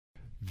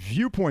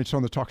Viewpoints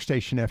on the talk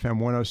station FM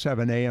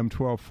 107 AM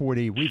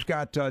 1240. We've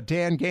got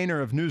Dan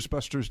Gainor of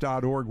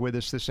Newsbusters.org with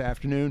us this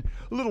afternoon.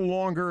 A little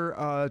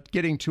longer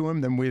getting to him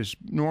than was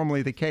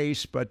normally the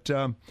case, but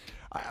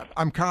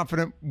I'm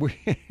confident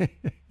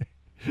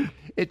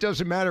it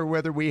doesn't matter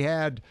whether we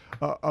had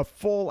a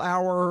full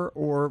hour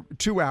or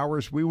 2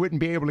 hours. We wouldn't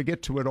be able to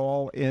get to it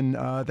all in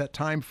that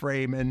time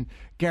frame. And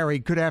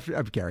Dan, good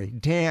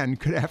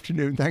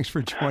afternoon. Thanks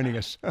for joining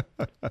us.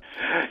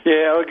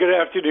 Yeah, well, good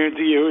afternoon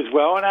to you as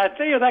well. And I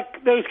tell you,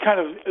 those kind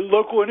of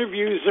local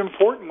interviews are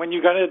important when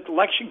you got an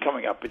election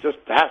coming up. It just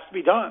has to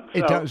be done. So,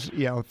 it does.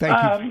 Yeah,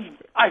 thank you.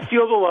 I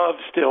feel the love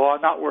still.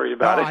 I'm not worried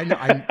about it.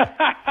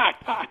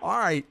 All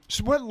right.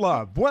 So what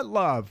love? What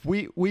love?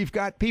 We've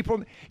got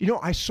people. You know,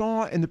 I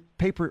saw in the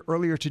paper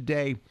earlier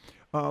today.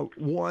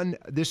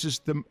 This is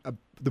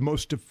the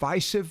most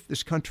divisive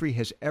this country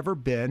has ever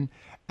been,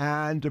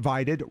 and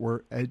divided,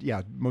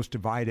 most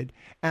divided,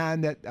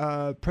 and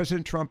that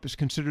President Trump is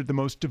considered the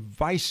most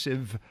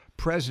divisive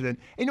president.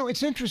 You know,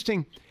 it's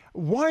interesting.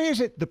 Why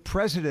is it the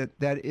president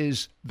that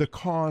is the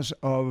cause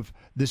of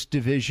this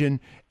division,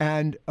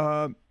 and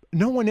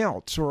no one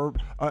else or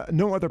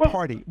no other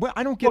party? Well,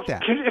 I don't get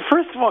that.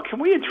 First of all, can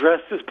we address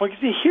this point?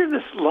 Because you hear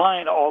this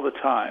line all the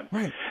time.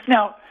 Right.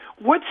 Now,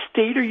 what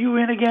state are you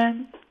in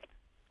again?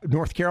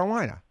 North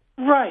Carolina.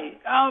 Right.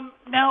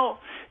 Now,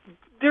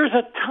 there's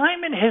a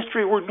time in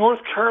history where North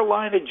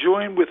Carolina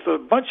joined with a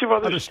bunch of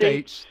other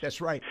states.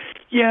 That's right.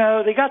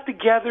 Yeah, they got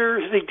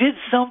together. They did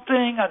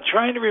something. I'm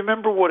trying to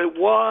remember what it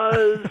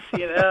was,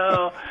 you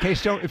know. Okay,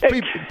 so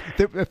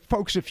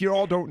folks, if you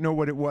all don't know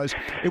what it was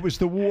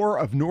the War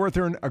of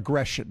Northern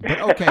Aggression.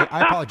 But okay,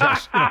 I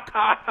apologize.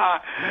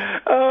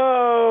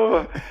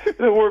 Oh,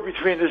 the war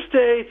between the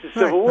states, the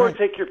Civil War, right.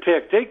 Take your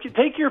pick.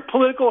 Take your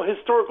political,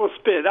 historical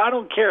spin. I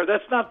don't care.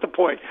 That's not the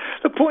point.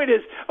 The point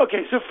is,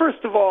 okay, so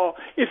first of all,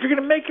 if you're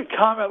going to make a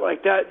comment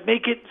like that,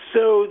 make it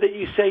so that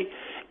you say,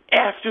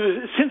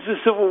 since the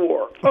Civil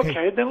War.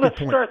 Okay, then let's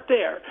start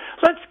there.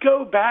 Let's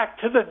go back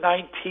to the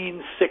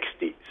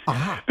 1960s.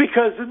 Uh-huh.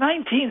 Because the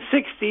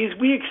 1960s,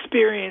 we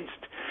experienced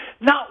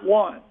not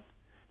one,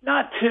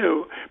 not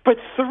two, but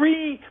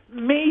three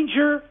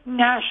major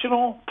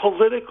national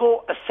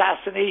political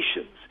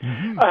assassinations.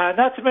 Mm-hmm.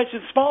 Not to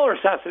mention smaller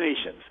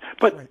assassinations,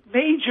 but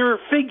major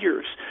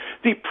figures.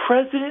 The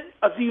President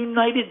of the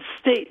United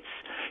States,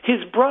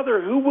 his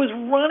brother, who was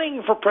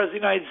running for President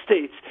of the United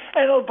States.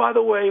 And, oh, by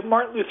the way,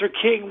 Martin Luther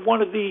King,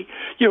 one of the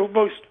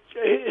most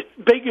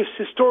biggest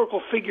historical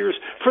figures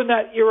from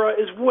that era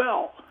as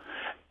well.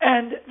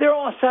 And they're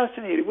all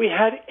assassinated. We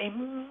had a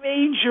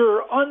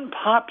major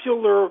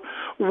unpopular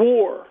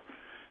war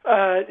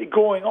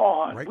going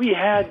on. Right. We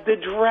had the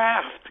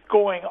draft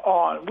going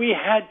on. We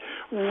had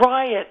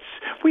riots.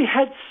 We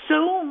had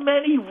so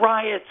many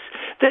riots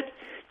that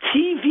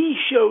TV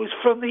shows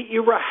from the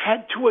era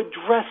had to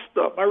address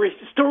them. I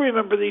still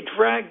remember the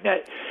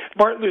Dragnet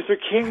Martin Luther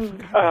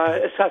King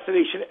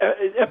assassination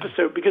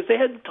episode because they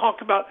had to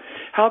talk about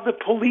how the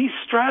police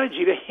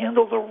strategy to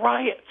handle the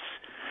riots.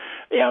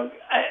 You know,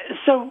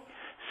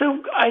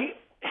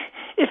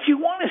 if you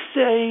want to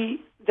say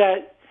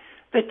that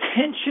the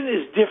tension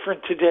is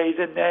different today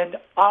than then,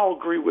 I'll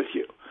agree with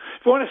you.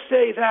 If you want to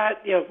say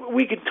that,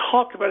 we can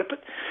talk about it.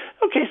 But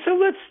okay, so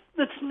let's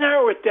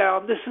narrow it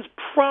down. This is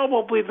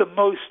probably the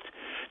most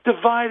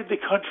divided the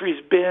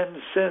country's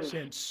been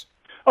since.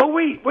 Oh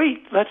wait,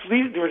 let's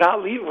leave. We're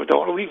not leaving. We don't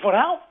want to leave one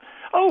out.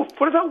 Oh,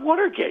 what about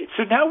Watergate?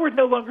 So now we're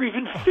no longer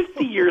even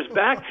 50 years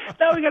back.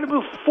 Now we got to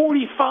move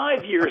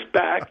 45 years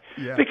back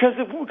because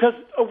of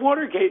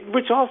Watergate,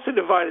 which also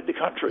divided the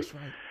country. That's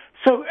right.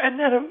 So and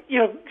then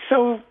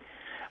so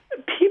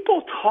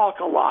people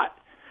talk a lot.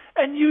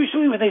 And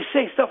usually when they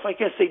say stuff like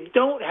this, they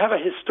don't have a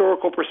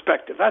historical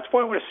perspective. That's why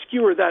I want to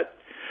skewer that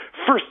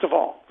first of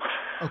all.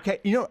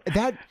 Okay,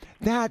 that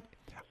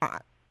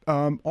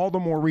all the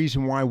more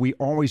reason why we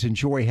always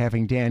enjoy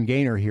having Dan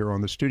Gainor here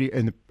on the studio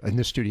in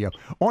the studio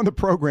on the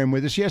program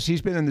with us. Yes,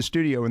 he's been in the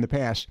studio in the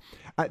past.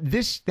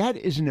 That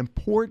is an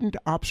important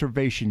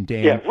observation,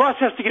 Dan. Yeah, Ross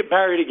has to get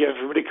married again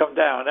for him to come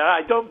down, and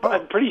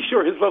I'm pretty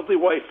sure his lovely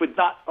wife would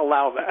not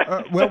allow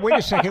that. Well, wait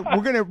a second.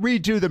 We're going to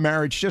redo the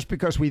marriage just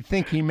because we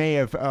think he may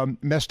have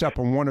messed up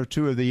on one or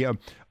two of the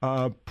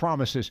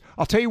promises.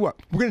 I'll tell you what.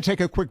 We're going to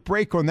take a quick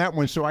break on that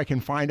one so I can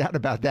find out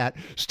about that.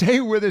 Stay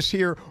with us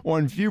here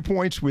on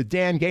Viewpoints with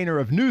Dan Gainor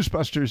of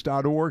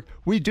Newsbusters.org.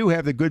 We do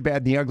have the good, bad,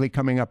 and the ugly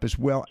coming up as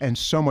well, and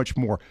so much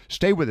more.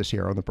 Stay with us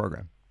here on the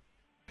program.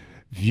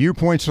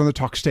 Viewpoints on the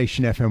talk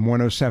station FM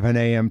 107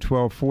 AM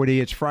 1240.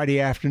 It's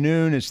Friday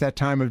afternoon. It's that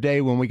time of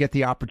day when we get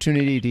the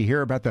opportunity to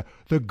hear about the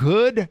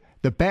good,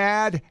 the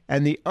bad,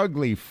 and the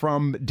ugly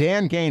from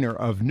Dan Gainor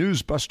of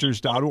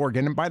Newsbusters.org.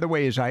 And by the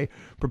way, as I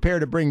prepare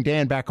to bring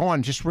Dan back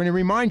on, just want to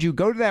remind you,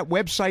 go to that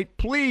website,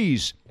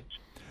 please.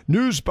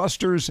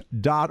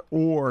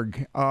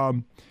 Newsbusters.org.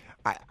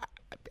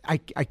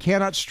 I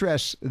cannot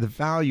stress the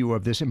value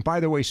of this. And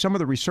by the way, some of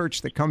the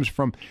research that comes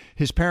from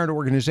his parent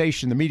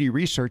organization, the Media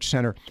Research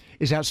Center,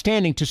 is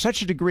outstanding to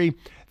such a degree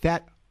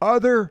that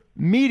other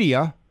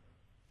media,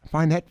 I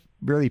find that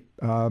really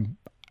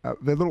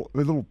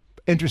little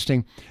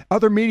interesting.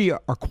 Other media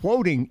are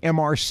quoting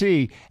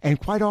MRC, and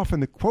quite often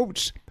the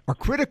quotes are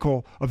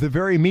critical of the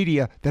very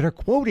media that are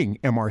quoting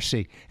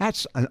MRC.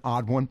 That's an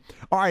odd one.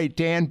 All right,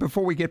 Dan,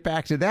 before we get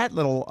back to that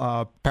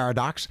little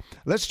paradox,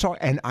 let's talk,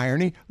 and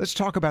irony, let's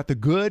talk about the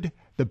good,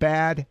 the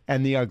bad,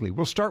 and the ugly.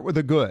 We'll start with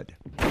the good.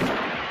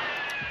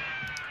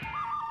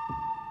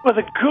 Well,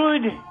 the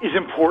good is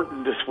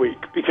important this week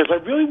because I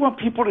really want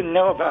people to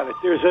know about it.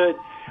 There's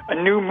a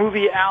new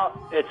movie out.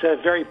 It's a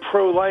very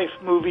pro-life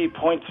movie,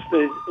 pokes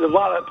a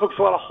lot of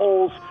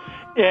holes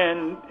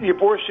in the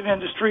abortion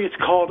industry. It's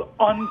called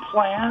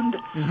Unplanned.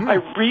 Mm-hmm. I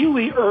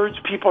really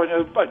urge people,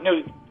 I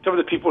know some of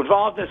the people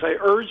involved in this, I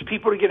urge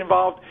people to get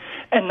involved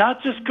and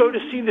not just go to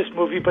see this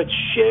movie, but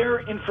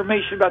share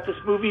information about this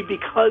movie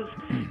because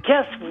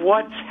guess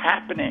what's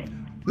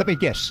happening? Let me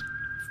guess.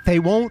 They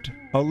won't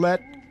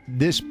let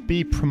this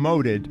be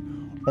promoted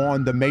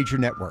on the major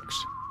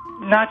networks.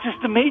 Not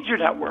just the major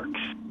networks.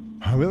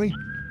 Oh, really?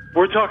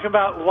 We're talking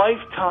about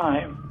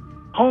Lifetime,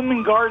 Home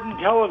and Garden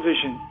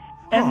Television,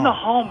 and the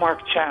Hallmark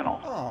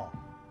Channel.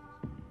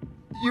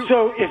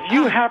 So if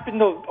you happen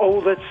to,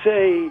 let's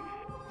say,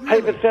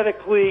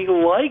 hypothetically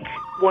like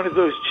one of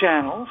those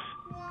channels,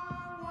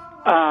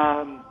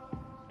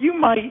 you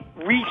might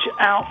reach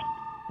out,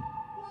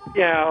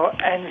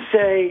 and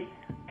say,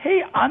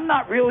 hey, I'm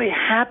not really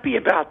happy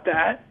about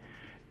that.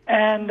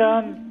 And,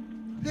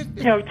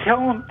 tell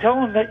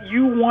them that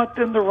you want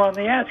them to run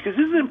the ads because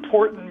this is an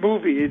important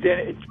movie.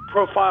 It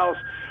profiles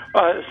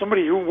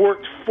somebody who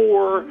worked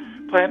for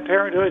Planned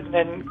Parenthood and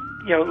then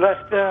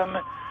left them,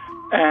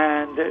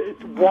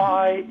 and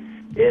why.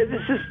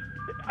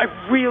 I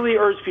really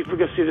urge people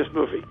to go see this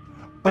movie.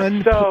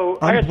 So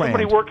I had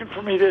somebody working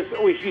for me this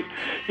week.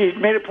 He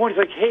made a point. He's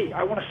like, "Hey,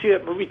 I want to see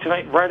that movie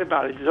tonight and write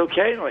about it. Is it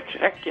okay?" And I'm like,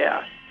 "Heck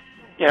yeah!"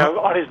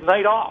 On his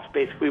night off,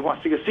 basically, he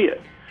wants to go see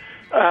it.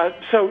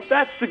 So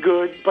that's the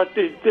good, but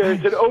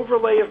there's an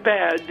overlay of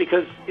bad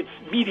because it's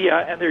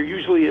media, and there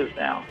usually is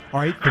now. All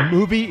right, the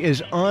movie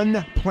is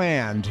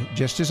Unplanned,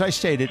 just as I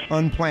stated,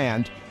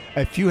 Unplanned.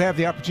 If you have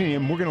the opportunity,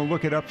 and we're going to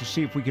look it up to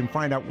see if we can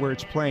find out where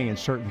it's playing in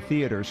certain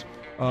theaters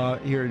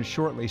here in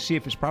shortly, see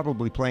if it's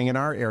probably playing in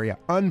our area.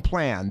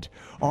 Unplanned.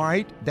 All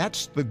right,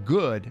 that's the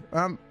good.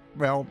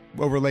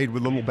 Overlaid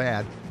with a little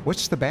bad.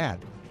 What's the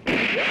bad?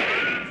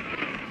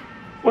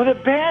 Well, the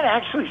bad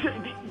actually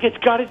it's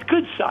got its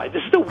good side.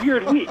 This is a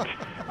weird week.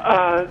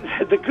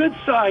 The good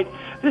side,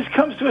 this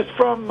comes to us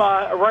from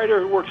a writer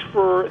who works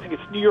for, I think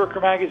it's New Yorker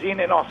Magazine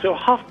and also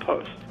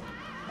HuffPost.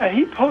 And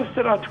he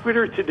posted on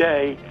Twitter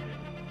today,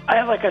 I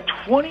had like a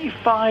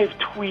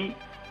 25-tweet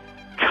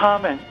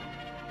comment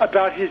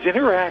about his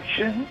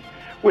interaction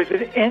with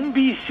an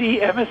NBC,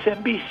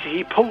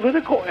 MSNBC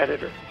political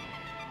editor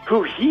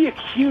who he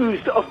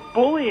accused of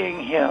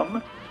bullying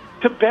him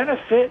to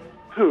benefit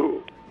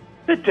who?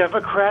 The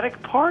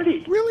Democratic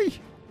Party. Really?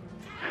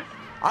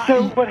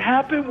 So what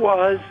happened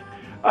was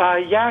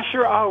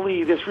Yashar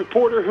Ali, this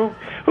reporter who,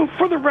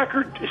 for the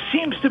record,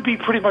 seems to be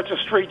pretty much a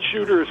straight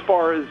shooter as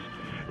far as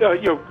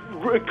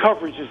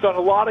coverage, has done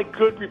a lot of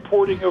good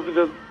reporting over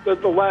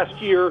the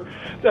last year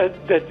that's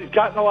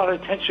gotten a lot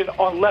of attention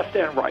on left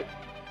and right.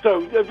 So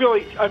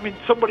really, I mean,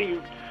 somebody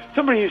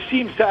who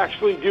seems to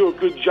actually do a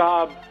good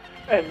job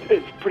and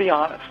is pretty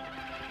honest.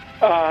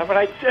 And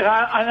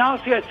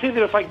honestly, I'd say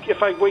that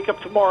if I wake up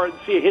tomorrow and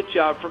see a hit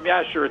job from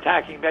Yashar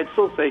attacking me, I'd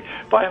still say,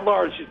 by and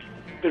large, he's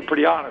been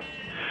pretty honest.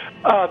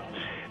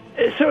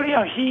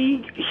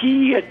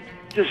 He had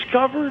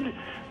discovered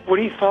what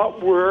he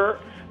thought were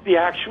the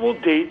actual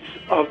dates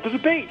of the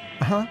debates.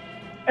 Uh-huh.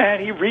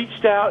 And he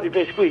reached out.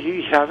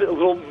 He had a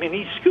little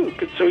mini scoop,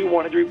 and so he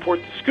wanted to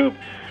report the scoop.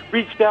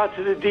 Reached out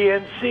to the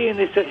DNC, and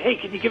they said, hey,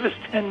 can you give us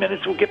 10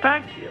 minutes? We'll get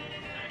back to you.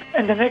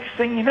 And the next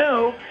thing you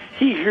know,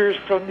 he hears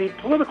from the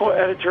political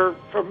editor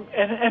from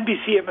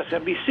NBC,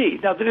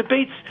 MSNBC. Now, the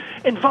debates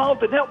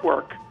involved the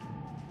network,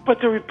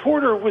 but the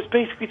reporter was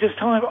basically just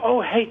telling him,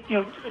 oh, hey,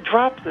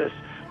 drop this.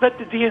 Let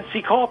the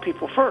DNC call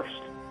people first.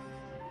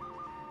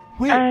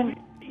 Wait. And,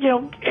 he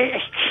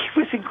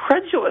was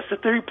incredulous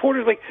that the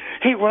reporter, like,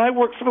 hey, when I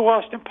worked for the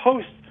Washington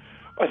Post,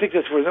 I think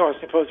that's where the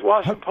Washington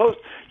Post,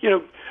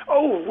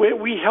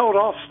 we held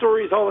off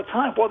stories all the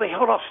time. Well, they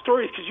held off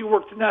stories because you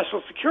worked in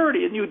national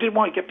security and you didn't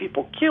want to get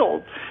people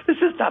killed. This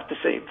is not the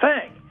same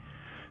thing.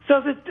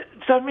 So the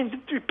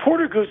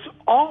reporter goes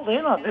all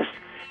in on this,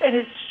 and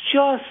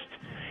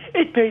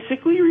it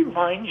basically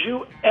reminds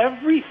you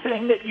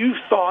everything that you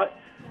thought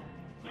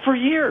for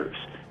years,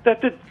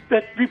 that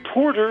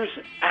reporters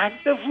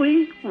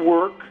actively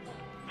work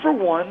for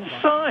one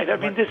side. I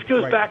mean, this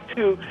goes back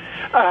to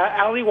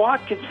Ali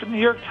Watkins from the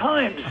New York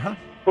Times,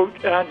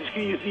 and I'm just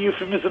going to use the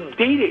euphemism,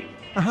 dating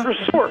her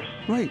source,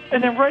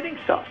 and then writing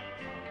stuff.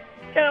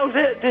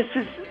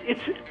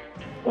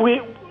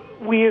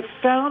 We have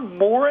found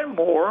more and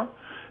more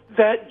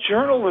that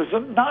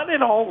journalism, not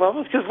in all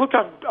levels, because look,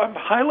 I'm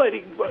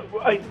highlighting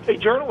a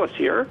journalist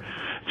here,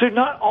 so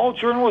not all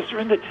journalists are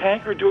in the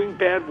tank or doing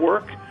bad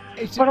work,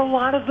 but a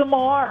lot of them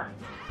are.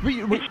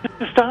 It's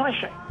just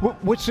astonishing.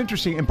 What's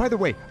interesting, and by the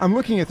way, I'm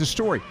looking at the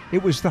story.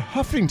 It was the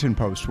Huffington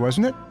Post,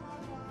 wasn't it?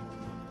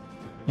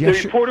 The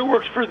reporter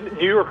works for the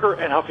New Yorker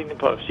and Huffington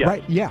Post. Yes.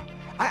 Right. Yeah.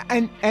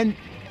 I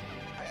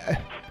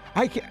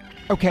can't.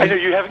 Okay. I know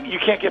you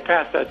can't get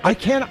past that. I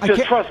can't.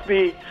 Trust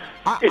me.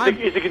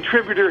 It's a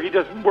contributor. He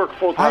doesn't work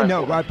full time. I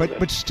know,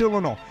 but still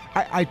and all.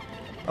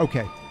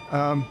 Okay.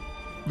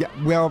 Yeah.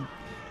 Well.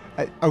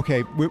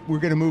 Okay. We're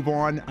going to move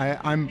on.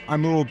 I'm a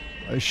little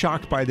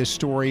shocked by this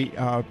story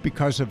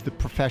because of the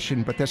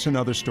profession, but that's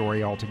another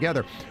story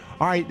altogether.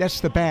 All right. That's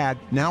the bad.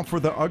 Now for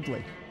the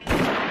ugly.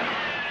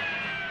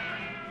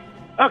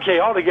 Okay,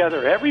 all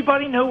together.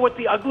 Everybody know what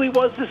the ugly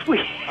was this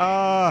week?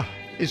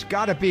 It's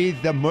got to be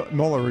the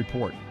Mueller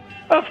report.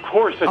 Of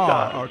course it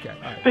does. Okay.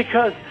 Right.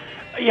 Because,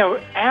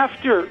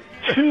 after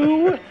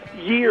 2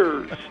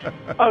 years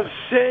of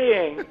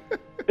saying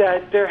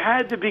that there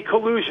had to be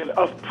collusion,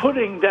 of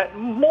putting that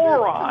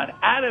moron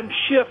Adam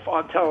Schiff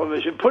on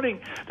television, putting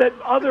that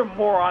other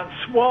moron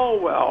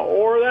Swalwell,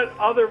 or that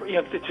other,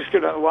 just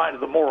go down the line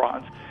of the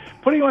morons,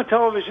 putting on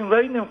television,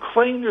 letting them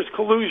claim there's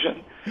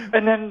collusion,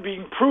 and then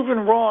being proven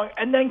wrong,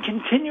 and then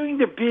continuing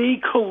to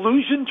be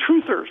collusion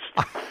truthers.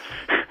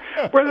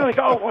 Where they're like,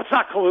 well, it's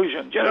not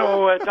collusion.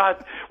 It's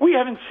not, we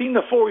haven't seen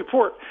the full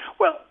report.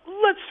 Well,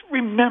 let's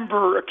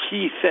remember a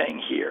key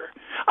thing here.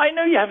 I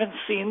know you haven't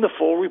seen the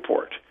full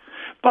report,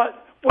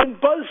 but when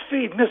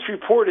BuzzFeed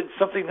misreported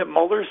something that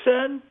Mueller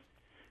said,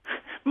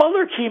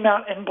 Mueller came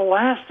out and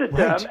blasted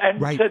them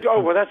and said,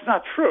 well, that's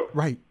not true.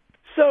 Right.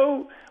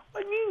 So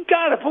you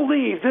got to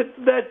believe that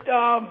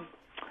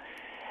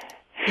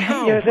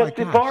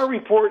the Barr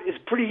report is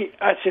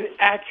that's an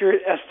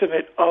accurate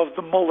estimate of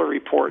the Mueller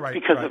report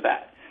because of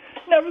that.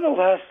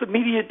 Nevertheless, the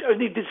media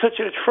did such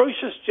an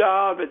atrocious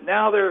job, and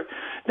now they're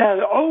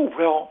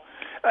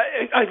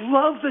I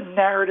love the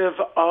narrative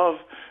of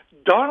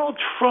Donald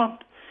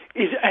Trump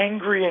is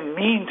angry and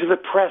mean to the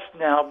press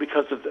now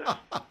because of this.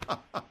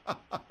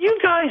 You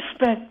guys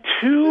spent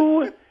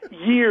 2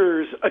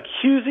 years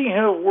accusing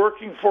him of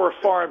working for a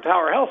foreign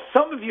power. Hell,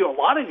 a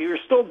lot of you are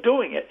still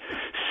doing it,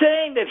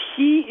 saying that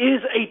he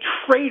is a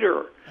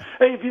traitor.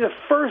 He'd be the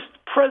first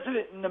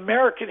president in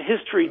American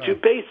history to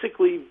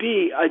basically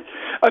be a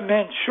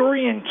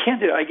Manchurian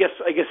candidate. I guess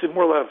it's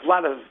more like a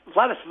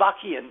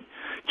Vladislavian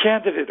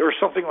candidate or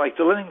something like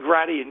the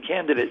Leningradian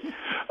candidate.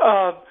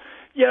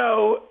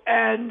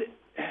 And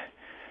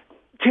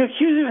to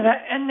accuse him of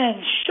that, and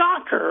then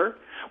shocker,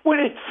 when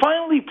it's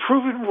finally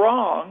proven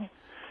wrong,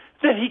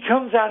 then he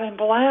comes out and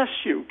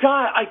blasts you.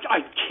 God,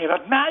 I can't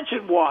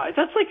imagine why.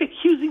 That's like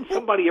accusing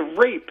somebody of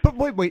rape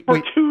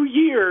for 2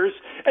 years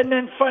and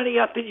then finding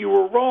out that you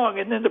were wrong,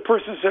 and then the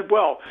person said,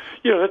 well,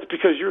 that's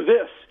because you're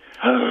this.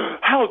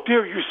 How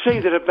dare you say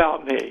that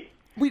about me?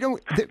 We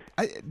don't.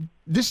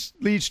 This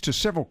leads to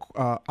several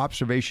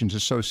observations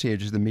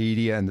associated with the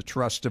media and the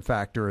trust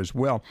factor as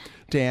well,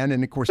 Dan.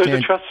 And of course,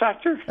 there's a trust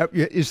factor.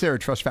 Is there a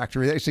trust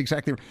factor? That's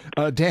exactly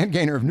Dan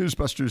Gainor of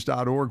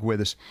Newsbusters.org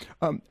with us.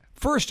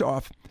 First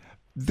off,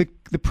 the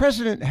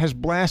president has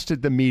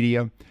blasted the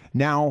media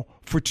now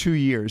for 2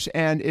 years,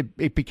 and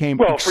it became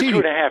for 2.5 years.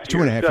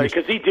 2.5 years,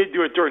 because he did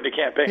do it during the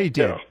campaign. He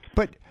did,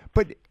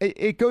 But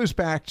it goes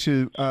back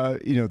to,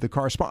 the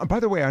correspondence.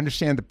 By the way, I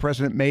understand the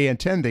president may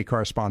attend the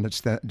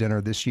correspondence dinner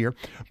this year,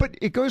 but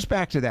it goes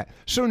back to that.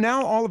 So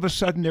now all of a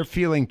sudden they're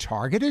feeling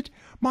targeted?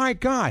 My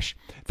gosh,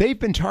 they've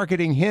been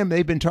targeting him.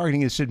 They've been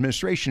targeting his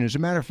administration. As a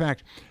matter of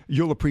fact,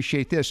 you'll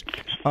appreciate this.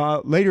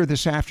 Later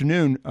this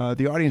afternoon,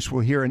 the audience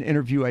will hear an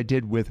interview I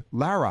did with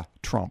Lara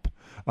Trump.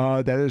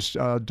 That is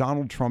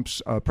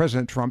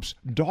President Trump's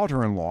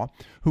daughter-in-law,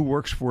 who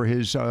works for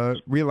his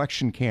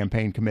reelection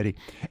campaign committee.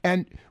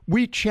 And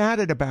we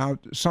chatted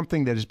about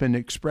something that has been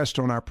expressed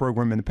on our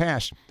program in the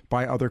past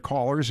by other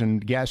callers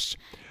and guests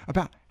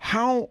about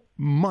how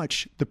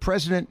much the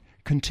president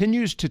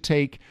continues to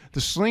take the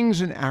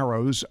slings and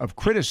arrows of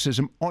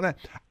criticism on a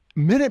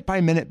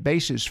minute-by-minute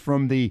basis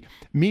from the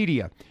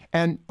media.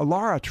 And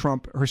Lara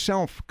Trump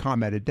herself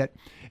commented that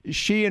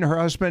she and her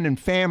husband and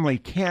family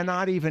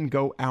cannot even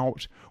go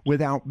out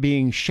without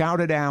being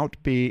shouted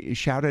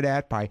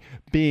at by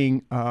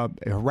being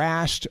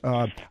harassed,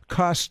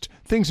 cussed,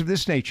 things of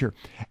this nature.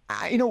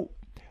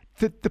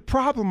 The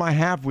problem I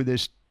have with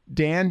this,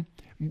 Dan,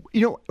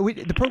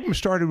 the program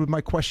started with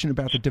my question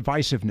about the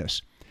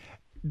divisiveness.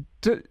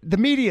 The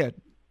media,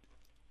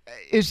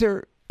 is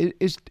there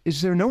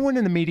no one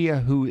in the media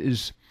who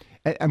is,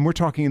 and we're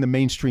talking in the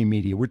mainstream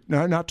media, we're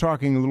not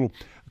talking a little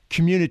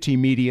community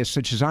media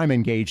such as I'm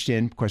engaged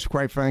in, because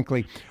quite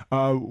frankly,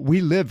 we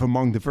live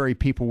among the very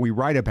people we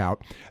write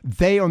about.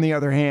 They, on the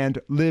other hand,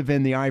 live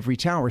in the ivory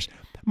towers.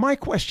 My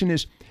question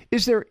is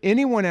there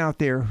anyone out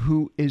there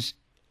who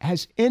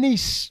has any,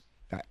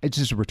 it's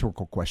just a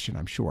rhetorical question,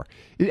 I'm sure,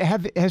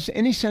 has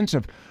any sense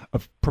of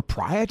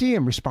propriety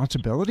and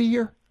responsibility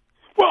here?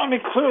 Well,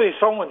 clearly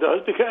someone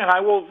does, and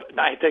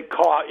I think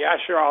call out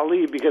Yashar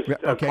Ali because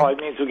that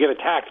probably means he'll get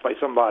attacked by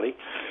somebody.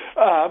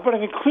 But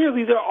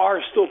clearly there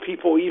are still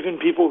people, even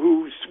people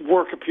whose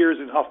work appears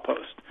in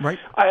HuffPost. Right.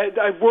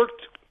 I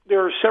worked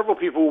there are several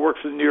people who work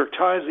for the New York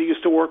Times I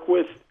used to work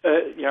with.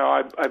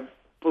 I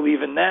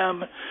believe in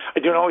them. I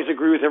don't always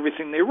agree with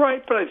everything they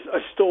write, but I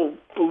still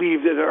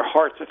believe that in their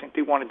hearts I think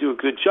they want to do a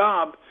good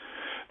job.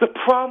 The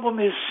problem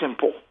is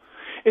simple,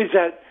 is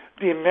that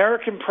the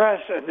American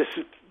press, and this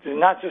is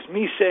not just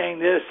me saying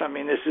this, I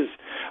mean, this is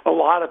a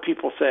lot of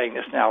people saying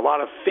this now, a lot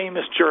of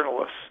famous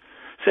journalists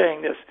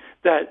saying this,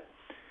 that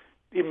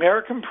the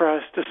American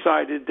press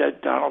decided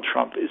that Donald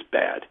Trump is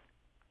bad.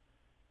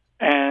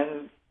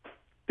 And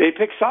they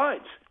pick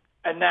sides.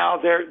 And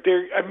now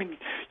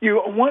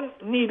you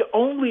need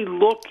only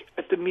look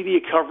at the media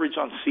coverage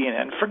on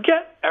CNN.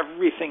 Forget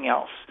everything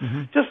else.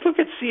 Mm-hmm. Just look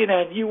at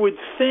CNN. You would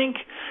think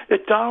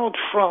that Donald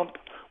Trump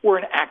were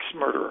an axe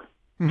murderer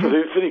for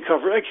the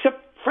coverage.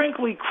 Except,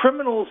 frankly,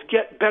 criminals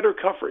get better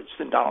coverage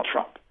than Donald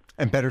Trump.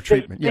 And better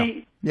treatment.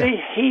 They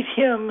hate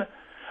him.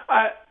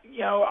 I've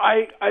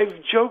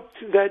joked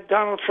that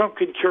Donald Trump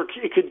could cure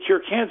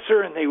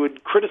cancer, and they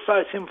would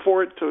criticize him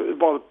for it. To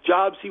all the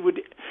jobs he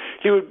would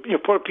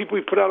put people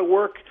he put out of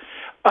work.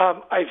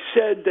 I've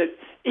said that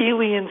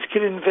aliens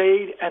could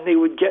invade, and they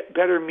would get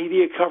better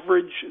media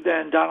coverage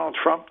than Donald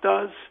Trump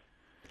does.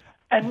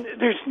 And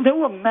there's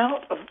no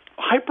amount of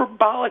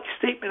hyperbolic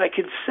statement I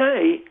could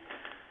say.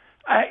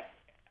 I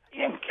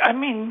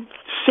mean,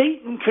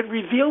 Satan could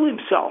reveal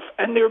himself,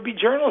 and there would be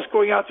journalists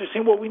going out there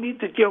saying, "Well, we need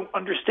to,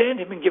 understand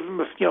him and give him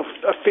a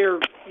fair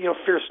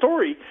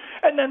story."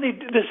 And then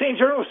the same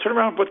journalists turn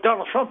around, "But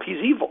Donald Trump,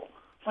 he's evil."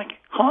 Like,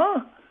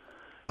 huh?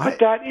 But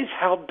that is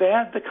how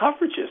bad the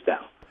coverage is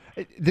now.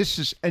 This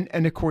is,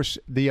 and of course,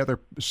 the other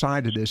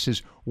side of this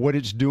is what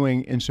it's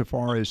doing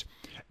insofar as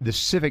the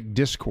civic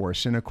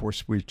discourse, and of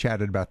course, we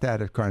chatted about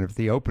that at kind of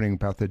the opening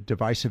about the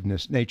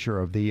divisiveness nature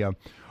of the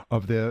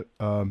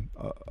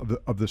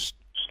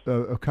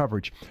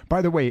coverage.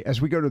 By the way,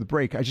 as we go to the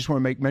break, I just want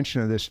to make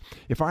mention of this.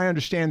 If I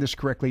understand this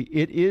correctly,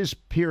 it is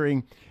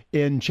appearing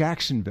in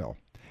Jacksonville,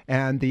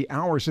 and the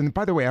hours. And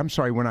by the way, I'm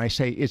sorry when I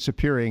say it's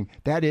appearing.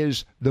 That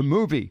is the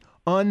movie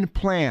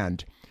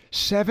Unplanned,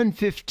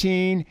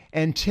 7:15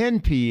 and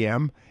 10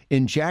 p.m.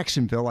 in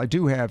Jacksonville. I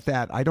do have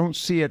that. I don't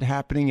see it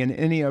happening in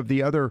any of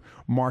the other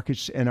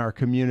markets in our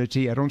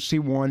community. I don't see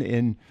one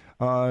in.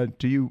 I'm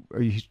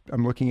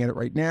looking at it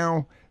right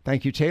now.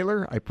 Thank you,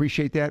 Taylor. I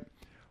appreciate that.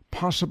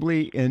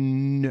 Possibly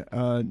in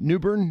New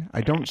Bern.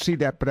 I don't see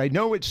that, but I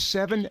know it's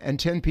 7 and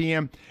 10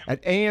 p.m.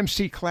 at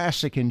AMC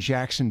Classic in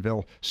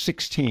Jacksonville,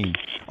 16.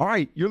 All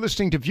right, you're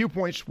listening to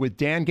Viewpoints with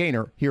Dan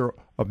Gainor here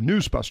of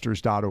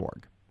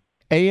Newsbusters.org.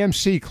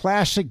 AMC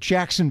Classic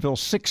Jacksonville,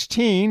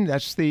 16.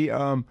 That's the,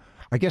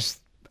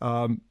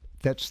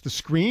 that's the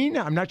screen.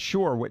 I'm not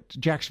sure what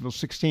Jacksonville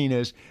 16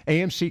 is.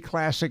 AMC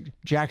Classic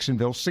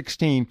Jacksonville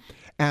 16.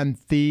 And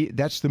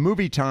that's the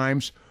movie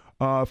times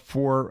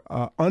for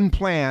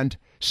Unplanned,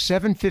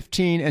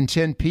 7:15 and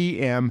 10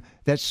 p.m.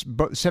 That's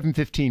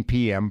 7:15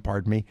 p.m.,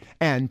 pardon me,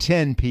 and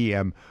 10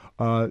 p.m.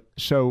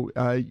 So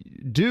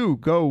do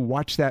go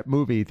watch that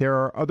movie. There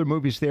are other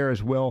movies there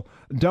as well,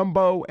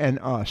 Dumbo and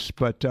Us.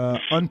 But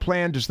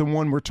Unplanned is the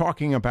one we're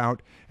talking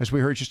about, as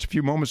we heard just a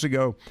few moments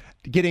ago,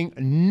 getting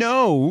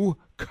no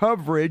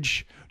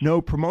coverage,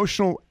 no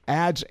promotional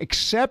ads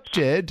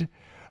accepted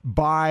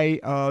by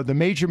the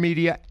major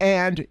media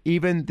and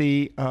even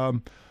the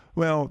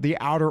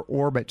outer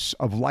orbits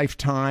of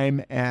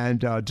Lifetime and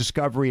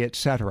Discovery,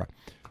 etc.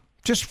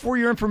 Just for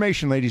your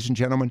information, ladies and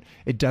gentlemen,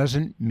 it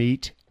doesn't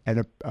meet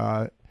and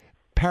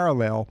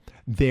parallel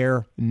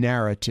their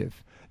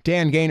narrative.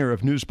 Dan Gainor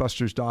of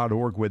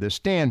Newsbusters.org with us.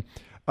 Dan,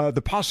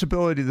 the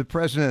possibility of the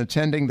president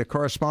attending the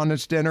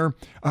correspondence dinner,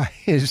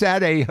 is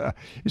that a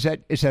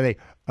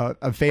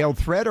veiled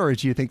threat, or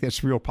do you think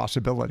that's a real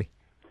possibility?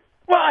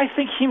 Well, I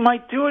think he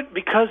might do it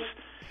because,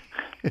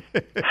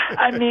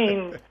 I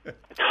mean,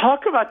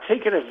 talk about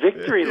taking a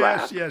victory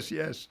lap. Yes.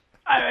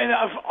 I mean,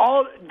 of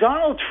all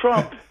Donald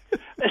Trump,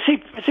 see,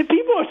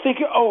 people are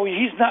thinking, oh,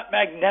 he's not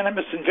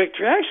magnanimous in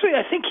victory. Actually,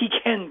 I think he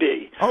can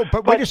be. Oh,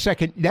 but wait a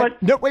second.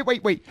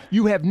 Wait.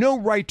 You have no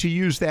right to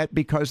use that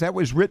because that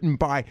was written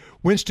by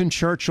Winston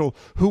Churchill,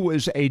 who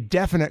was a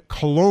definite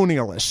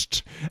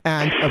colonialist.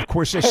 And, of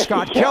course, as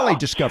Scott Kelly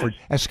discovered,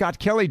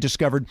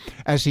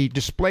 as he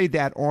displayed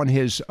that on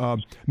his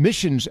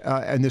missions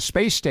in the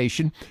space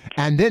station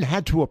and then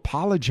had to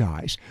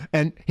apologize.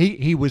 And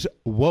he was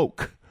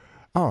woke.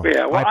 Oh,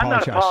 yeah, well, I'm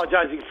not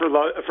apologizing for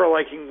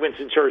liking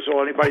Winston Churchill.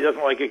 Anybody who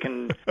doesn't like it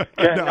can no,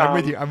 I'm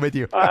with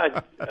you.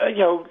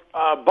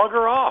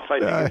 Bugger off, I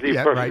think is the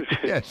appropriate. Right.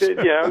 Yes.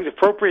 It's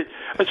appropriate.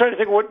 I was trying to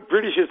think of what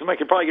Britishism I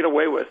could probably get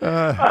away with.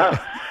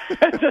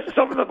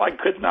 Some of them I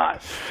could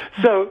not.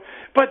 So,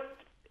 but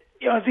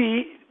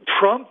the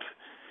Trump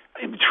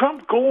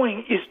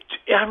going is,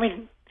 I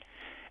mean,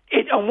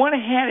 on one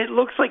hand, it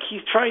looks like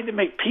he's trying to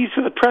make peace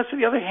with the press. On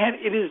the other hand,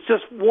 it is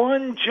just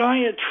one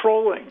giant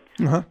trolling.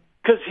 Uh-huh.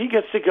 Because he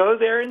gets to go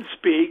there and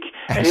speak,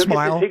 and he'll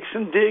get to take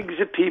some digs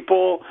at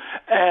people,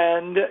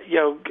 and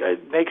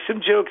make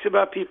some jokes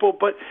about people.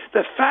 But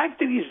the fact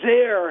that he's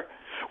there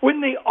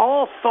when they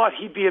all thought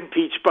he'd be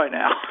impeached by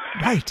now.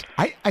 Right.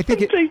 I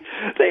think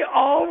they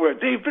all were.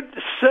 They've been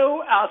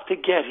so out to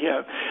get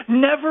him.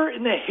 Never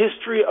in the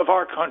history of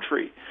our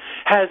country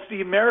has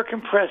the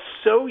American press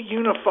so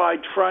unified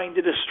trying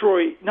to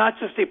destroy not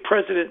just a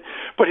president,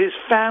 but his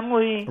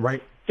family,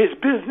 right, his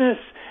business,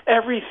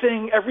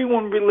 everything,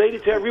 everyone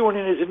related to everyone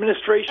in his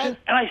administration.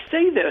 And I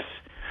say this,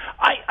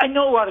 I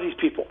know a lot of these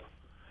people.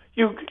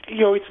 You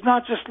know, it's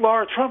not just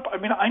Laura Trump. I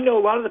mean, I know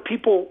a lot of the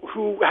people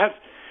who have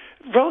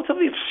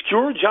relatively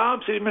obscure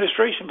jobs in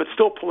administration, but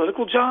still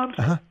political jobs,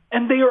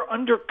 and they are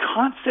under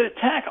constant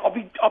attack. I'll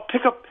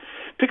pick up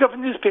a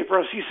newspaper.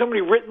 I'll see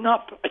somebody written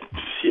up. I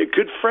see a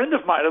good friend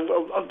of mine,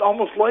 an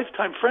almost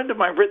lifetime friend of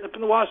mine, written up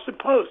in the Washington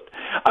Post.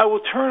 I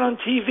will turn on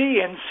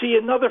TV and see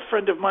another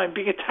friend of mine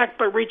being attacked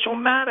by Rachel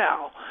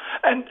Maddow,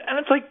 and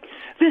it's like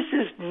this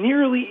is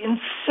nearly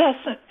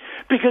incessant.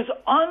 Because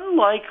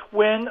unlike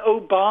when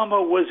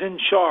Obama was in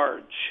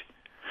charge,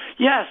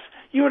 yes,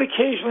 you would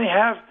occasionally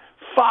have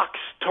Fox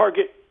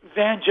target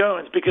Van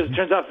Jones because it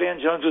turns out Van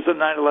Jones was a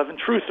 9/11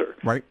 truther.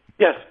 Right.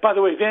 Yes. By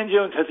the way, Van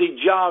Jones has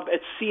a job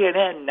at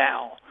CNN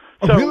now,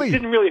 so really? It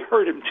didn't really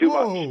hurt him too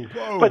much.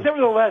 Whoa. But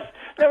nevertheless,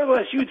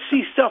 you'd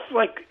see stuff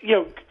like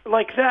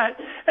that,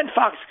 and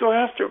Fox go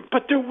after him.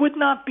 But there would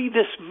not be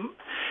this.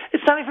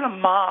 It's not even a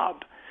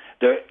mob.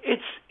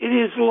 It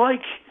is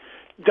like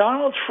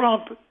Donald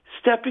Trump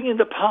stepping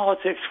into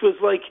politics was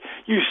like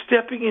you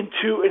stepping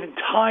into an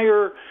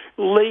entire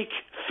lake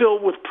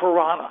filled with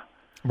piranha.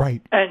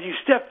 Right. And you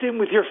stepped in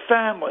with your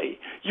family,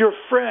 your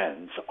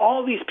friends,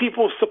 all these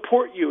people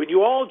support you, and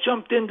you all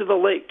jumped into the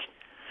lake.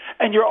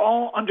 And you're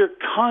all under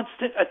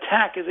constant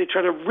attack as they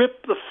try to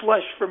rip the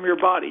flesh from your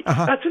body.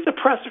 That's what the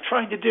press are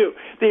trying to do.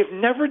 They've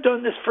never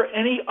done this for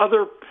any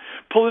other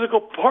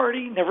political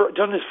party, never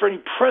done this for any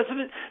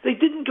president. They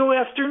didn't go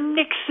after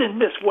Nixon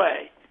this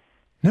way.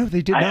 No,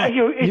 they did not.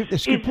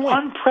 It's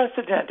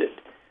unprecedented.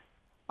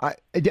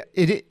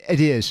 It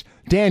is.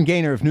 Dan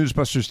Gainor of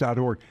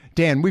Newsbusters.org.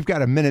 Dan, we've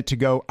got a minute to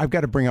go. I've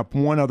got to bring up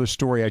one other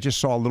story I just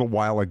saw a little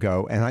while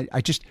ago, and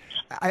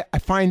I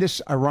find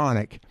this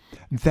ironic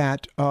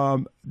that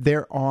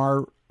there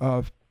are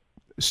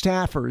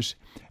staffers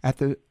at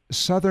the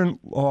Southern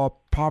Law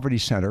Poverty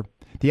Center,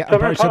 the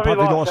Southern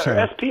Poverty Law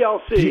Center,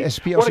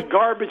 SPLC. What a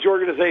garbage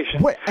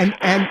organization.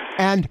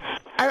 And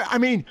I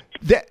mean,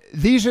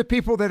 these are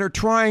people that are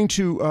trying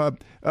to,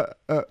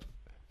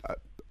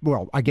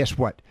 well, I guess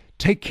what?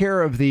 Take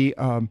care of the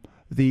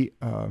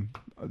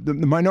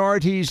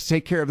minorities,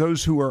 take care of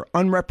those who are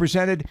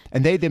unrepresented,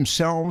 and they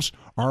themselves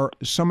are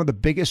some of the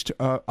biggest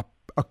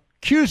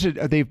accused.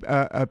 They've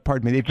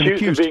been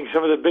accused of being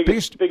some of the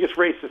biggest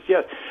racists.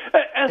 Yes,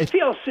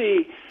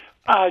 SPLC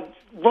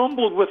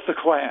rumbled with the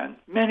Klan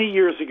many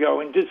years ago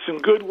and did some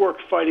good work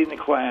fighting the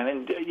Klan,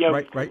 and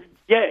right.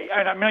 Yay!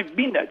 I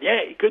mean that.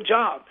 Yay! Good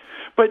job.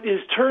 But is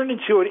turned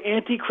into an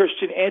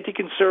anti-Christian,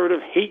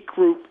 anti-conservative hate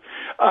group,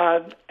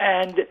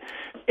 and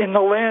in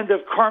the land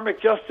of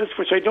karmic justice,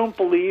 which I don't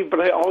believe, but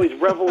I always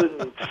revel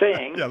in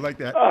saying. Yeah, I like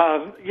that.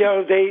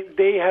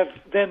 They have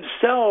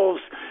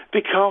themselves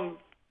become,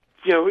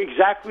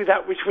 exactly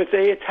that which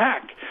they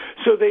attack.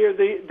 So they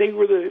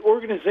were the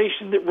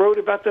organization that wrote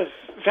about the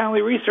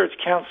Family Research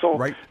Council.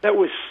 Right.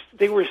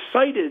 They were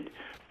cited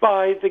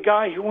by the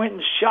guy who went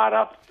and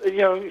shot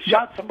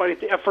somebody at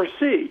the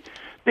FRC.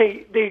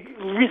 They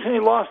recently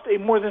lost a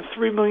more than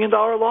 $3 million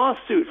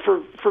lawsuit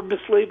for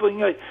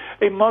mislabeling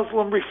a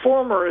Muslim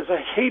reformer as a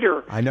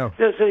hater. I know.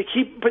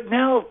 But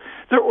now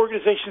their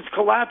organization's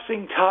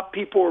collapsing. Top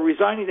people are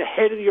resigning. The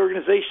head of the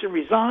organization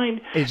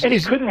resigned, and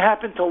it couldn't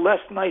happen to less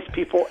nice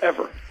people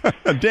ever.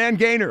 Dan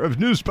Gainor of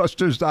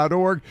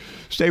Newsbusters.org.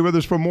 Stay with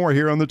us for more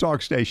here on the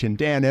Talk Station.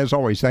 Dan, as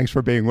always, thanks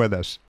for being with us.